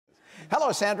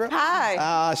Hello, Sandra.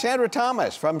 Hi. Sandra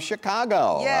Thomas from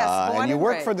Chicago. Yes, born and you and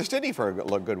worked raised. for the city for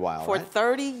a good while, For right?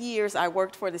 30 years, I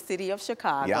worked for the city of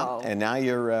Chicago. Yeah, and now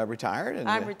you're retired? And,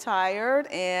 I'm retired,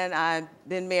 and I've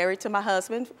been married to my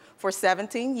husband for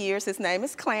 17 years. His name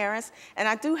is Clarence, and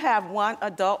I do have one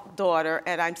adult daughter,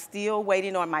 and I'm still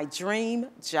waiting on my dream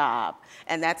job,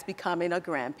 and that's becoming a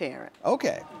grandparent.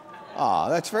 Okay. Aw,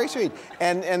 that's very sweet.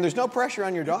 And there's no pressure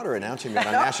on your daughter announcing it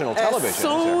on national television. As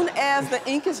soon as the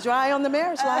ink is dry on the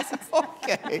marriage license.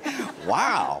 Okay.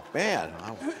 Wow, man.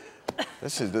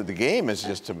 This is the game is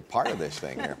just a part of this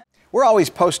thing here. We're always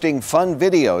posting fun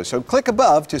videos, so click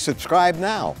above to subscribe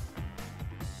now.